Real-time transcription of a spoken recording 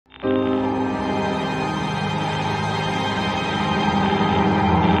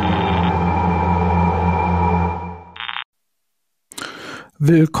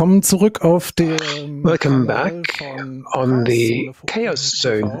Willkommen zurück auf dem Welcome back on the Chaos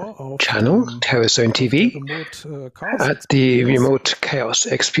Zone channel, Chaos Zone TV, at the Remote Chaos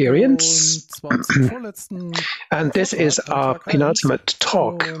Experience. And this is our penultimate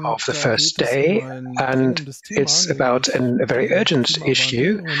talk of the first day, and it's about a very urgent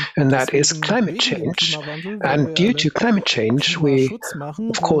issue, and that is climate change. And due to climate change, we,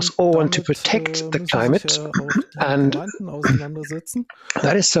 of course, all want to protect the climate, and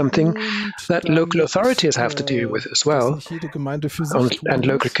that is something that local authorities have to deal with as well, and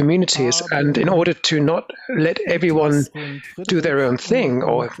local communities. And in order to not let everyone do their own thing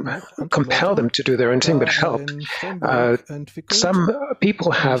or compel them to do their own thing, but help, some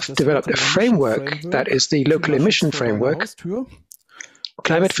people have developed a framework that is the Local Emission Framework,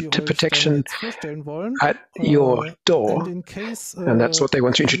 climate protection at your door, and that's what they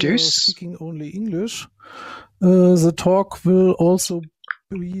want to introduce. The talk will also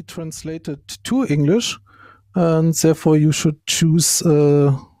be translated to English, and therefore you should choose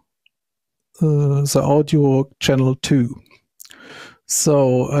the audio channel 2.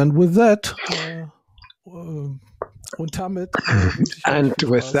 So, and with that, and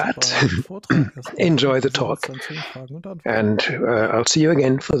with that, enjoy the talk, and I'll see you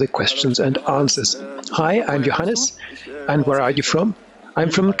again for the questions and answers. Hi, I'm Johannes, and where are you from? I'm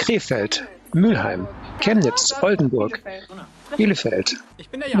from Krefeld, Mülheim, Chemnitz, Oldenburg, Bielefeld.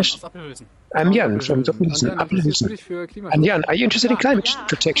 I'm Jan from Appelhausen. And Jan, are you interested in climate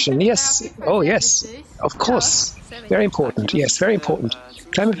protection? Yes. Oh, yes. Of course. Very important. Yes, very important.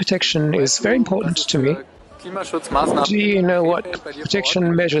 Climate protection is very important to me. Do you know what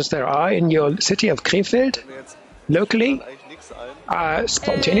protection measures there are in your city of Krefeld? Locally?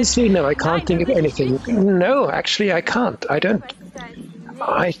 Spontaneously? No, I can't think of anything. No, actually, I can't. I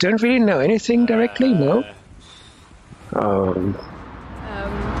don't really know anything directly, no.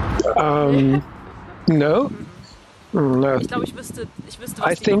 No. No.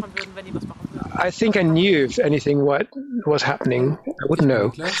 I think I knew if anything what was happening. I wouldn't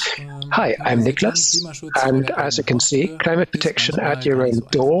know. Hi, I'm Niklas, and as you can see, climate protection at your own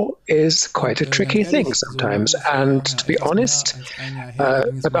door is quite a tricky thing sometimes. And to be honest,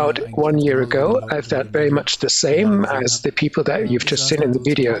 about 1 year ago, I felt very much the same as the people that you've just seen in the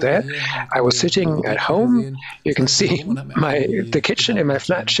video there. I was sitting at home. You can see the kitchen in my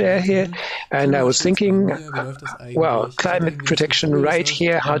flat chair here, and I was thinking, well, climate protection right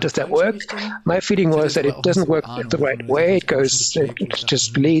here, how does that work? My feeling was that it doesn't work the right way. It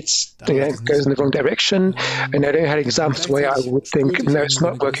just leads, goes in the wrong direction. And I don't have examples where I would think, no, it's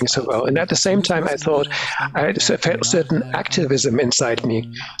not working so well. And at the same time, I thought I felt certain activism inside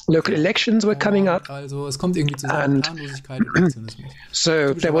me. Local elections were coming up, and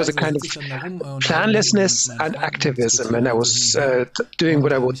so there was a kind of planlessness and activism. And I was doing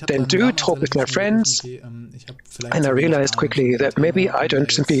what I would then do, talk with my friends, and I realized quickly that maybe I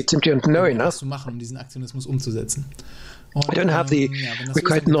simply don't know enough. I don't have the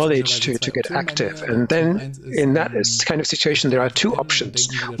required knowledge to get active. And then in that kind of situation, there are two options.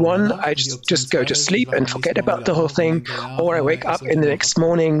 One, I just go to sleep and forget about the whole thing, or I wake up in the next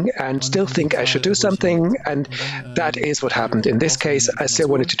morning and still think I should do something. And that is what happened. In this case, I still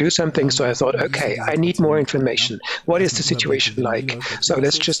wanted to do something, so I thought, okay, I need more information. What is the situation like? So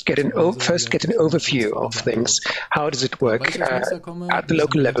let's just first get an overview of things. How does it work at the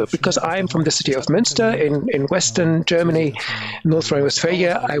local level? Because I'm from the city of Münster in Western Germany, North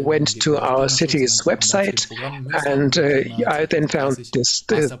Rhine-Westphalia. I went to our city's website, and I then found this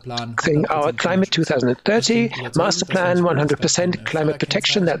thing, our Climate 2030 Master Plan, 100% climate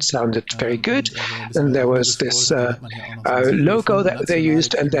protection. That sounded very good. And there was this logo that they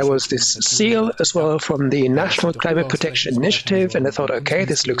used, and there was this seal as well from the National Climate Protection Initiative. And I thought, okay,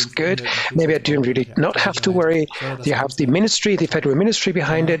 this looks good. Maybe I do really not have to worry. You have the ministry, the federal ministry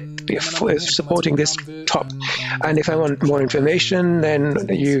behind it, supporting this top. And if I want more information, then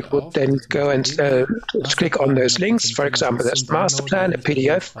you would then go and click on those links. For example, that's the master plan, a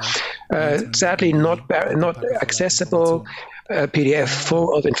PDF, sadly not accessible. PDF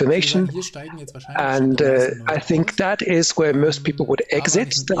full of information, and I think that is where most people would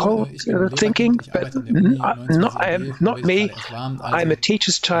exit the whole thinking, but not me. I'm a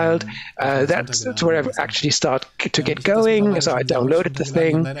teacher's child. That's where I actually start to get going. So I downloaded the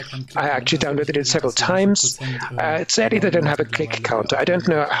thing. I actually downloaded it several times. Sadly, they don't have a click counter. I don't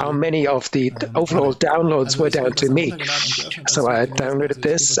know how many of the overall downloads were down to me. So I downloaded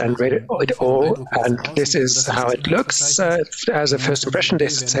this and read it all, and this is how it looks. as a first impression,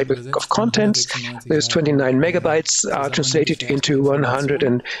 this table of contents. Those 29 megabytes are translated into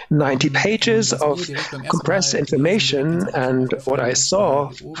 190 pages of compressed information. And what I saw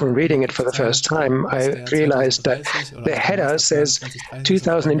from reading it for the first time, I realized that the header says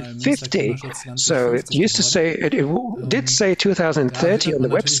 2050. So it used to say, it did say 2030 on the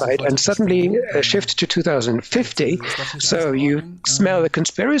website, and suddenly shifted to 2050. So you smell the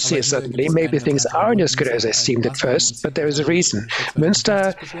conspiracy suddenly. Maybe things aren't as good as they seemed at first, but there is a reason.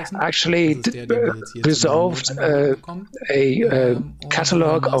 Münster actually resolved a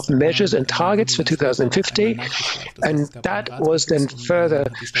catalog of measures and targets for 2050, and that was then further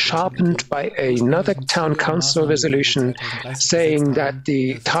sharpened by another town council resolution saying that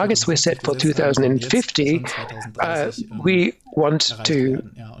the targets we set for 2050 we want to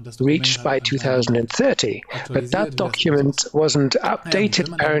reach by 2030. But that document wasn't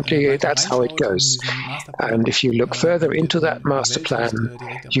updated. Apparently, that's how it goes. And if you look further into that master plan,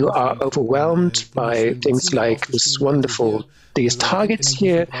 you are overwhelmed by things like this wonderful these targets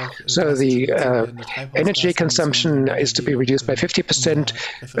here. So the energy consumption is to be reduced by 50%,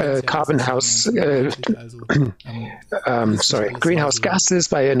 greenhouse gases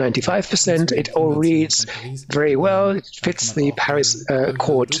by 95%. It all reads very well. It fits the Paris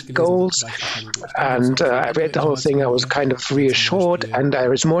Accord goals. And I read the whole thing. I was kind of reassured, and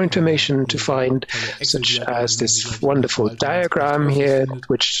there is more information to find, such as this wonderful diagram here,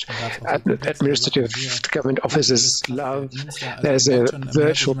 which administrative government offices love. There's a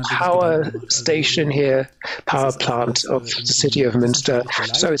virtual power station here, power plant of the city of Münster.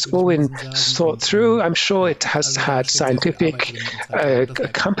 So it's all been thought through. I'm sure it has had scientific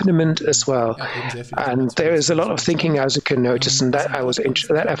accompaniment as well. And there is a lot of thinking, as you can notice, and that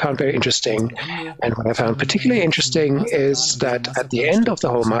I found very interesting. And what I found particularly interesting is that at the end of the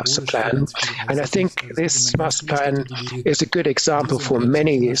whole master plan, and I think this master plan is a good example for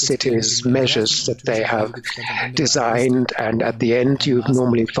many cities' measures that they have designed, and at the end you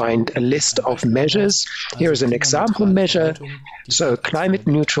normally find a list of measures. Here is an example measure. So climate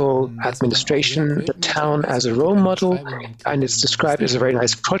neutral administration, the town as a role model, and it's described as a very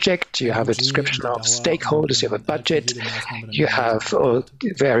nice project. You have a description of stakeholders, you have a budget, you have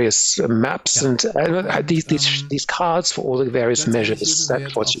various maps and these cards for all the various measures.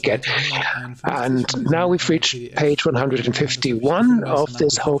 That's what you get. And now we've reached page 151 of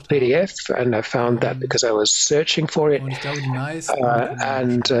this whole PDF, and I found that because I was searching for it.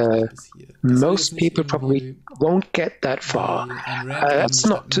 Most people probably won't get that far. That's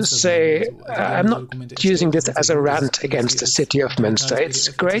not to say, I'm not using this as a rant against the city of Münster. It's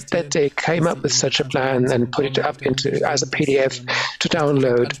great that they came up with such a plan and put it up as a PDF to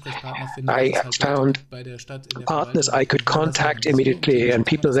download. I found partners I could contact immediately and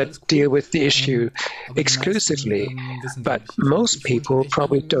people that deal with the issue exclusively. But most people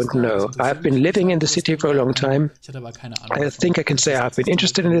probably don't know. I've been living in the city for a long time. I think I can say I've been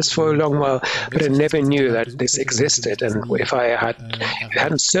interested in this for a long while, but I never knew that this existed. And if I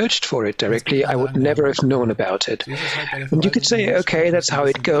hadn't searched for it directly, I would never have known about it. And you could say, okay, that's how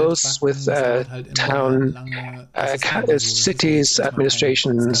it goes with cities,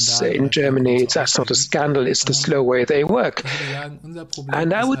 administrations in Germany. That's not a scandal, it's the slow way they work.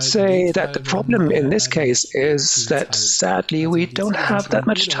 And I would say that the problem in this case is that sadly we don't have that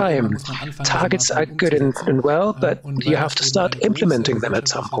much time. Targets are good and well, but you have to start implementing them at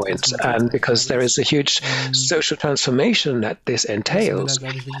some point. And because there is a huge social transformation that this entails,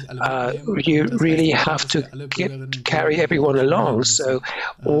 you really have to carry everyone along. So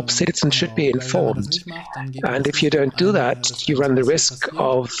all citizens should be informed. And if you don't do that, you run the risk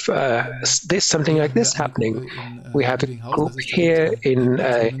of something like this happening. We have a group here in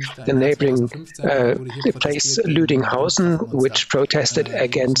the neighboring place, Lüdinghausen, which protested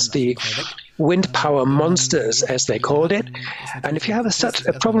against the wind power monsters, as they called it. And if you have such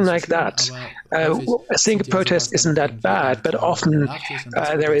a problem like that, I think a protest isn't that bad, but often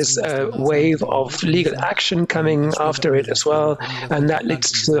there is a wave of legal action coming after it as well, and that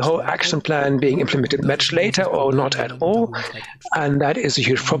leads to the whole action plan being implemented much later or not at all, and that is a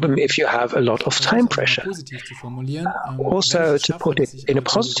huge problem if you have a lot of time pressure. Also, to put it in a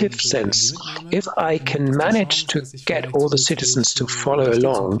positive sense, if I can manage to get all the citizens to follow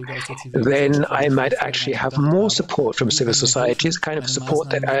along, then then I might actually have more support from civil society, the kind of support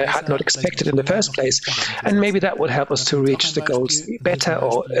that I had not expected in the first place. And maybe that would help us to reach the goals better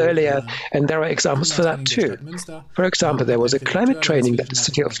or earlier. And there are examples for that too. For example, there was a climate training that the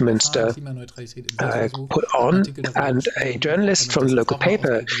city of Münster put on, and a journalist from the local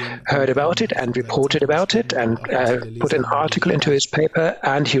paper heard about it and reported about it and put an article into his paper,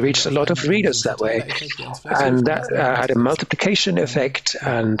 and he reached a lot of readers that way. And that had a multiplication effect,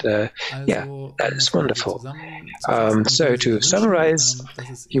 and yeah, that is wonderful. So to summarize,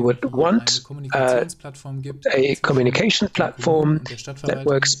 you would want a communication platform that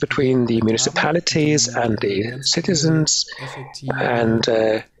works between the municipalities and the citizens, and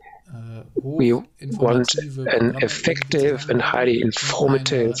we want an effective and highly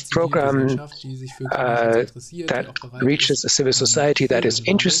informative program that reaches a civil society that is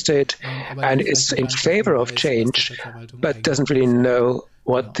interested and is in favor of change, but doesn't really know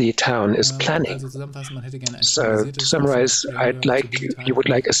what the town is planning. So to summarize, you would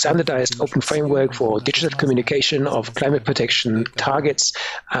like a standardized open framework for digital communication of climate protection targets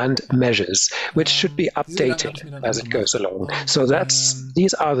and measures, which should be updated as it goes along. So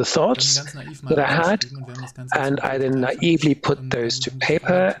these are the thoughts that I had, and I then naively put those to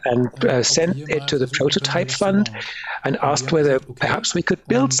paper and sent it to the prototype fund and asked whether perhaps we could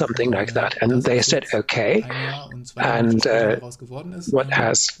build something like that. And they said, okay. And what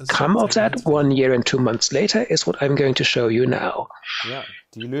has come of that 1 year and 2 months later is what I'm going to show you now.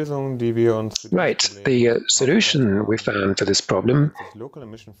 Right, the solution we found for this problem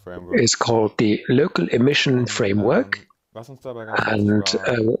is called the Local Emission Framework. And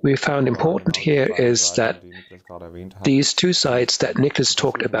what we found important here is that these two sides that Nicholas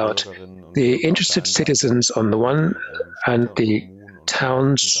talked about, the interested citizens on the one and the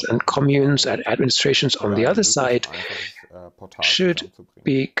towns and communes and administrations on the other side, should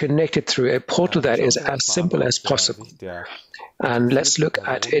be connected through a portal that is as simple as possible. And let's look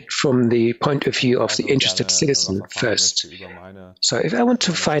at it from the point of view of the interested citizen first. So if I want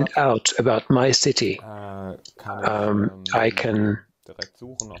to find out about my city, I can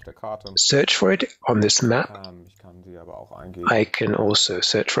search for it on this map. I can also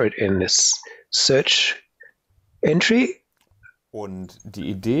search for it in this search entry. And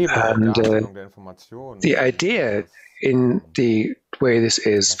the idea in the way this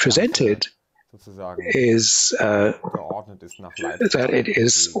is presented is that it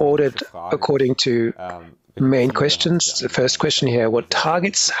is ordered according to main questions. The first question here, what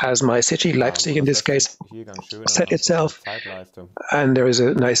targets has my city, Leipzig in this case, set itself? And there is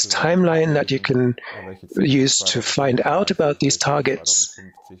a nice timeline that you can use to find out about these targets.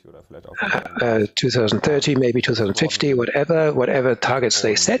 2030, maybe 2050, whatever targets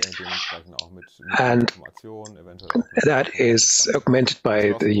they set. And that is augmented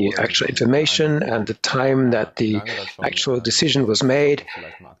by the actual information and the time that the actual decision was made,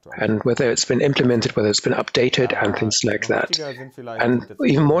 and whether it's been implemented, whether it's been updated, and things like that. And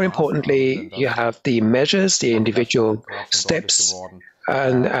even more importantly, you have the measures, the individual steps,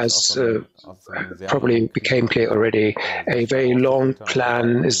 and as probably became clear already, a very long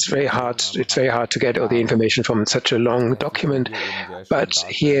plan is very hard. It's very hard to get all the information from such a long document. But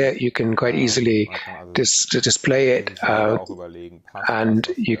here you can quite easily display it, and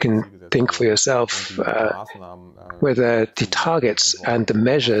you can think for yourself whether the targets and the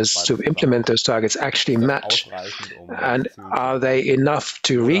measures to implement those targets actually match, and are they enough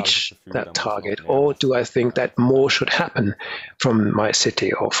to reach that target, or do I think that more should happen from my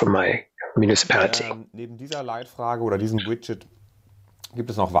city or from my municipality? Neben dieser Leitfrage oder diesem Widget gibt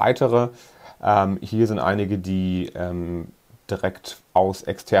es noch weitere. Hier sind einige, die direkt aus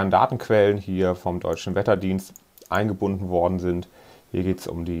externen Datenquellen hier vom Deutschen Wetterdienst eingebunden worden sind. Hier geht es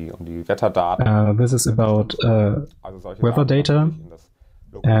um die Wetterdaten. This is about weather data,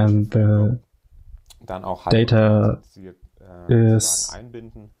 and the data is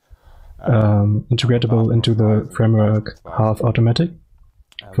integratable into the framework half automatic.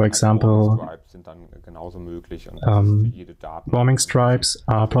 For example, warming stripes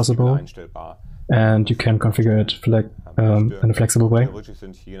are possible, and you can configure it in a flexible way.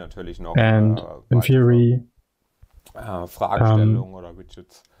 And in theory,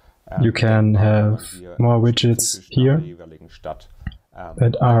 you can have more widgets here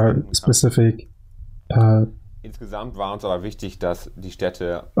that are specific.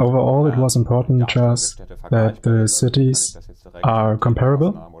 Overall, it was important to us that the cities are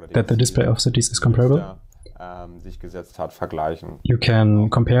comparable, that the display of cities is comparable, sich gesetzt hat, vergleichen. You can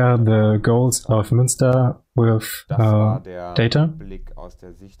compare the goals of Münster with data. Blick aus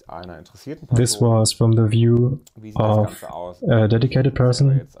der Sicht einer interessierten Person. This was from the view of a dedicated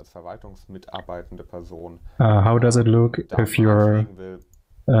person. Jetzt als verwaltungsmitarbeitende Person. How does it look if you're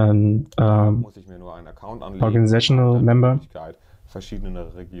an muss ich mir nur einen Account anlegen, organizational member?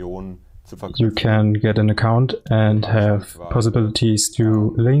 Verschiedene Regionen zu You can get an account and have possibilities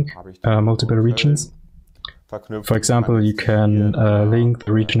to link multiple regions. For example, you can link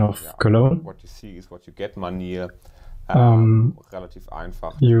the region of Cologne. What you see is what you get Manier. Relativ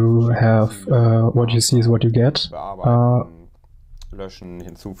einfach. You have what you see is what you get. Löschen,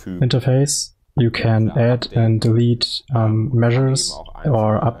 hinzufügen. Interface. You can add and delete measures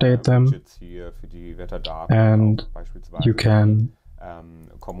or update them. And you can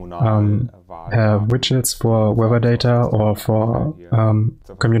have widgets for weather data or for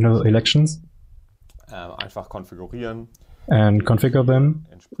communal elections. Einfach konfigurieren. And configure them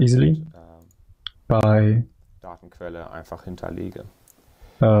easily by Datenquelle einfach hinterlege.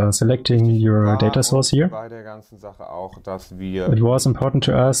 Selecting your data source here. It was important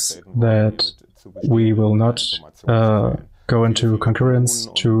to us that we will not go into concurrence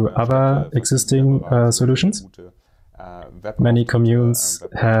to other existing solutions. Many communes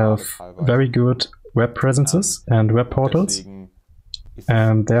have very good web presences and web portals,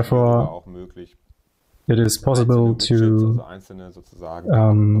 and therefore it is possible to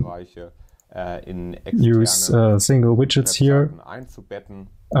use single widgets here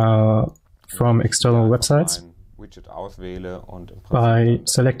from external websites by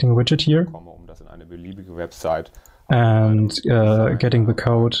selecting a widget here and getting the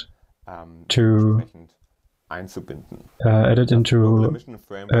code to edit into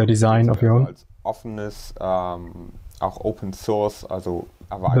a design of your own. Auch Open Source, also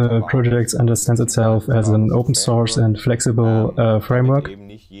the project understands itself as an open source and flexible framework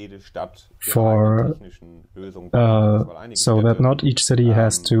for so that not each city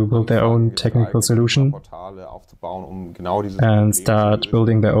has to build their own technical solution and start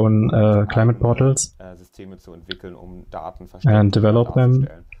building their own climate portals and develop them.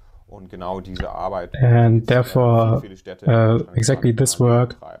 And therefore, exactly this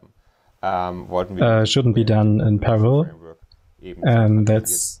work shouldn't be done in parallel, and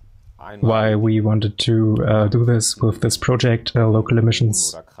that's why we wanted to do this with this project, Local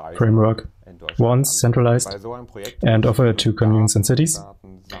Emissions Framework, once centralized and offer it to communes and cities.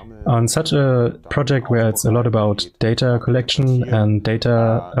 On such a project where it's a lot about data collection and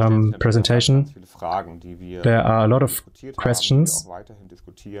data presentation, there are a lot of questions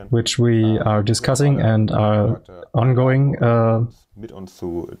which we are discussing and are ongoing and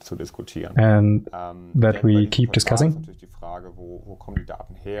that we keep discussing.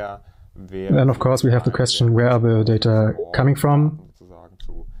 And of course we have the question, where are the data coming from?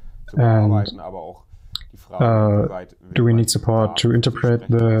 And do we need support to interpret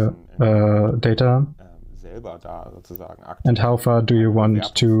the data? And how far do you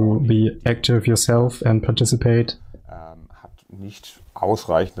want to be active yourself and participate?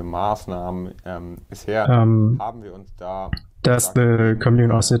 Does the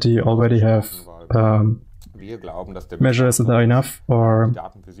commune or city already have measures that are enough, or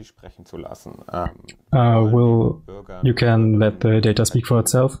you can let the data speak for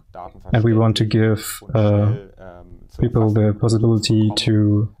itself, and we want to give people the possibility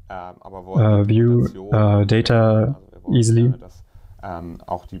to view data easily.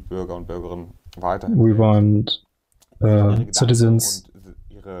 We want citizens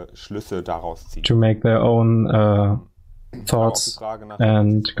to make their own thoughts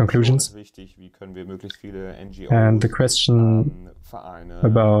and conclusions. And the question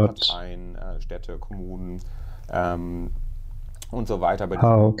about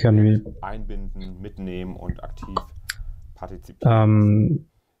how can we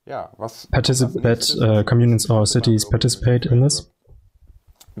participate, communes or cities participate in this?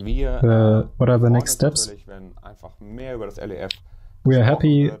 What are the next steps? We are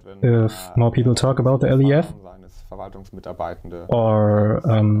happy if more people talk about the LEF, or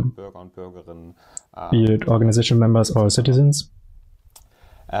be it organization members or citizens.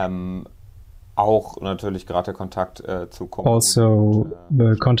 Also,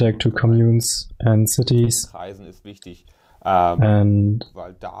 the contact to communes and cities, and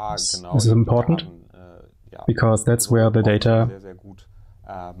this is important because that's where the data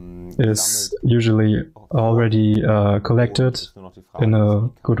is usually already collected in a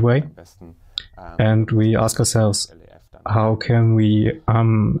good way. And we ask ourselves, how can we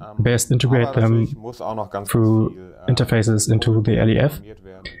best integrate them through interfaces into the LEF?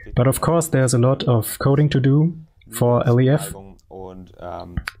 But of course, there's a lot of coding to do for LEF.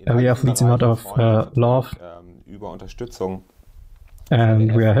 LEF needs a lot of love,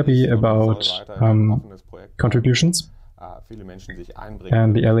 and we are happy about contributions.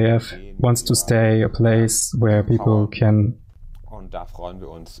 And the LEF wants to stay a place where people can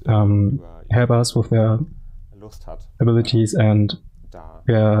help us with their abilities, and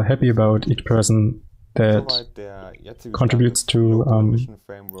we are happy about each person that contributes to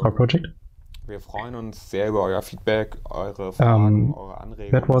our project.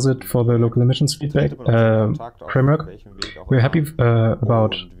 That was it for the local emissions feedback framework. We're happy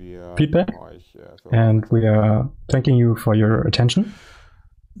about feedback, and we are thanking you for your attention.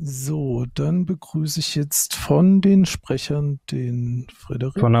 So, dann begrüße ich jetzt von den Sprechern den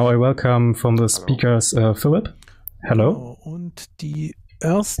Frederik. For now I welcome from the speakers Philip. Hello. Und die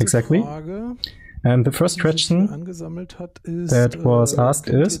erste Frage, and the first question that was asked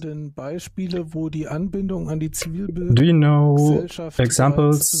is, do you know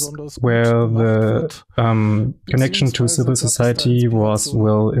examples where the connection to civil society was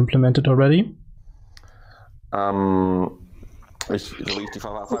well implemented already? Well,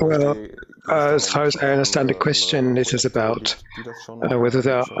 as far as I understand the question, it is about whether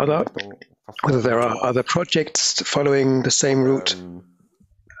there are other projects following the same route.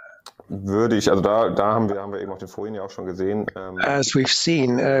 As we've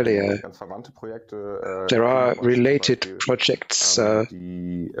seen earlier, there are related projects that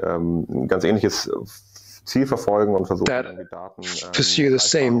pursue the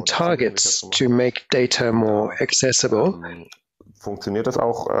same targets to make data more accessible.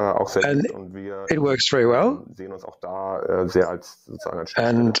 And it works very well.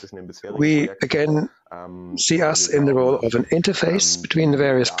 And we again see us in the role of an interface between the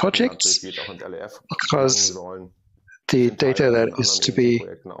various projects, because the data that is to be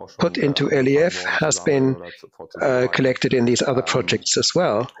put into LEF has been collected in these other projects as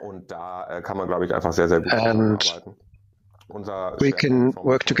well. And we can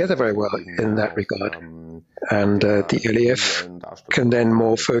work together very well in that regard. And the LEF can then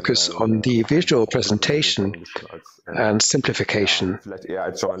more focus on the visual presentation and simplification.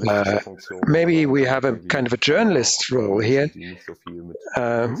 Maybe we have a kind of a journalist role here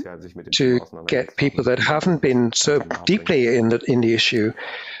to get people that haven't been so deeply in the issue,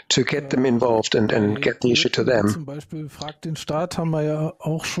 to get them involved and get the issue to them. Zum Beispiel Frag den Staat haben wir ja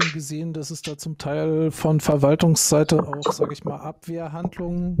auch schon gesehen, dass es da zum Teil von Verwaltungsseite auch, sage ich mal,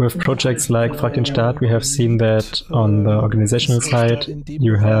 Abwehrhandlungen. With projects like Frag den Staat, we have seen that on the organizational side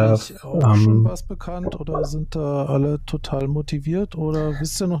you have schon was bekannt, oder sind da alle total motiviert, oder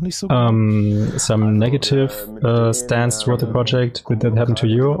wisst ihr noch nicht so genau? Some negative stance toward the project. Did that happen to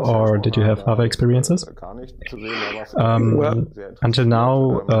you, or did you have other experiences? Until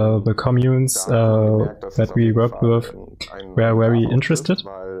now, the communes that we worked with were very interested,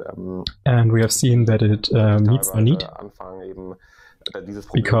 and we have seen that it meets the need,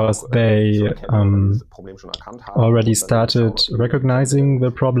 because they already started recognizing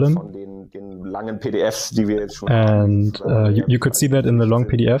the problem, and you could see that in the long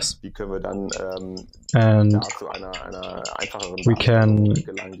PDFs, and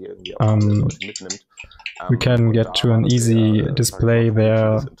we can get to an easy display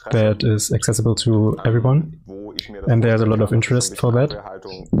there that is accessible to everyone, and there's a lot of interest for that.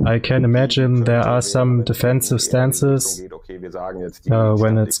 I can imagine there are some defensive stances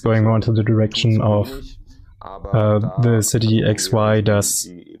when it's going more into the direction of the city XY does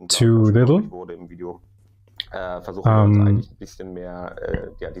too little.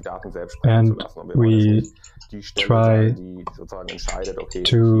 And we try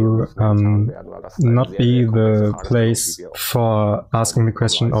to not be the place for asking the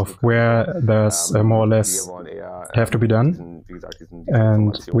question of where there's more or less have to be done,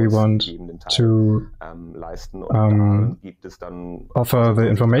 and we want to offer the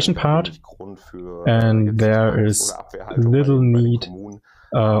information part, and there is little need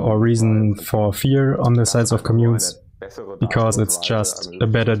or reason for fear on the sides of communes, because it's just a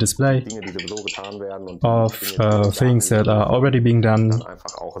better display of things that are already being done,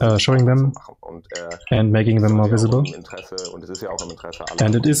 showing them and making them more visible.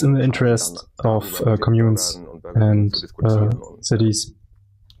 And it is in the interest of communes and cities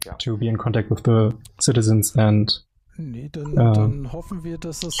to be in contact with the citizens and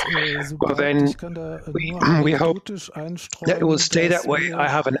well, then we hope that it will stay that way. I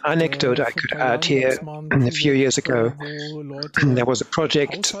have an anecdote I could add here. A few years ago, there was a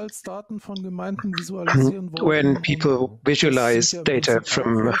project when people visualize data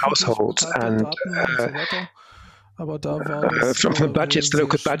from households, and from the budgets, the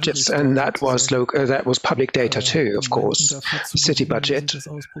local budgets, and that was public data too, of course, city budget,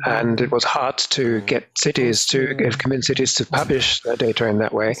 and it was hard to get convince cities to publish their data in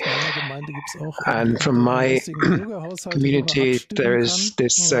that way. And from my community, there is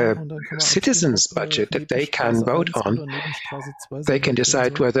this citizens budget that they can vote on. They can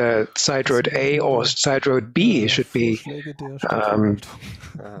decide whether side road A or side road B should be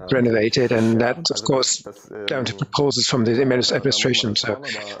renovated, and that, of course, down to proposals from the administration. So.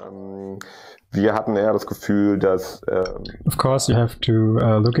 Wir hatten eher das Gefühl, dass of course you have to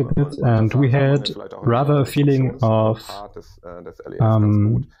look at it, and we had rather a feeling of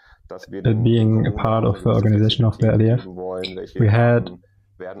it being a part of the organization of the LEF. We had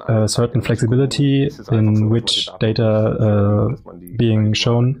a certain flexibility in which data being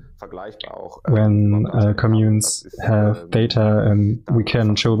shown when communes have data, and we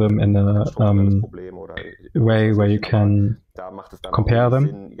can show them in a way where you can compare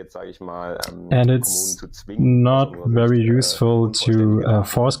them. And it's not very useful to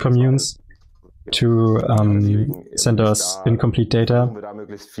force communes to send us incomplete data.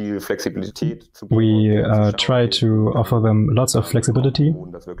 We try to offer them lots of flexibility,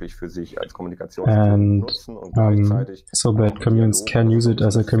 and so that communes can use it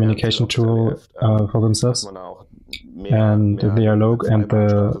as a communication tool for themselves and the dialogue. And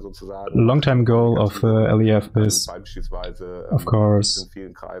the long-term goal of the LEF is, of course,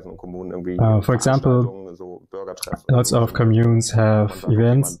 for example, lots of communes have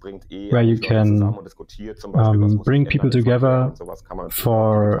events where you can bring people together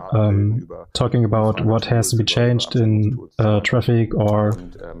for talking about what has to be changed in traffic or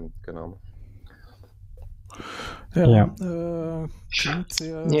Yeah,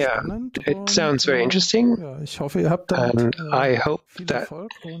 it sounds very interesting, and I hope that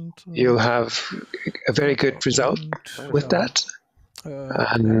you'll have a very good result with that.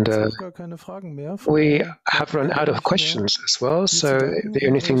 And we have run out of questions as well, so the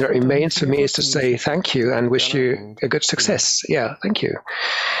only thing that remains for me is to say thank you and wish you a good success. Yeah, thank you.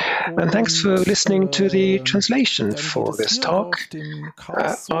 And thanks for listening to the translation for this talk.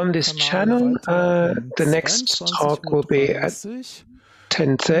 On this channel, the next talk will be at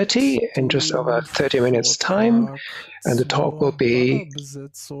 10:30 in just over 30 minutes time, and the talk will be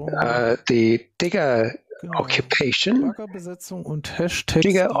the digger occupation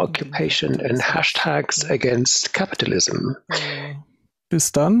and hashtags against capitalism.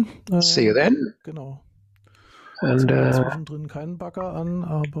 See you then. And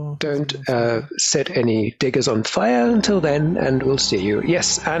don't set any diggers on fire until then, and we'll see you.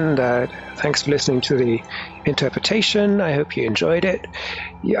 Yes, and thanks for listening to the interpretation. I hope you enjoyed it.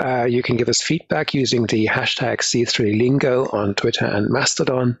 You can give us feedback using the hashtag C3Lingo on Twitter and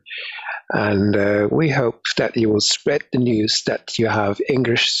Mastodon. And we hope that you will spread the news that you have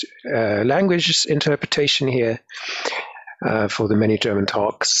English language interpretation here for the many German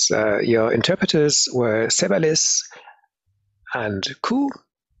talks. Your interpreters were Sebalis and Ku.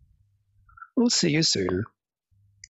 We'll see you soon.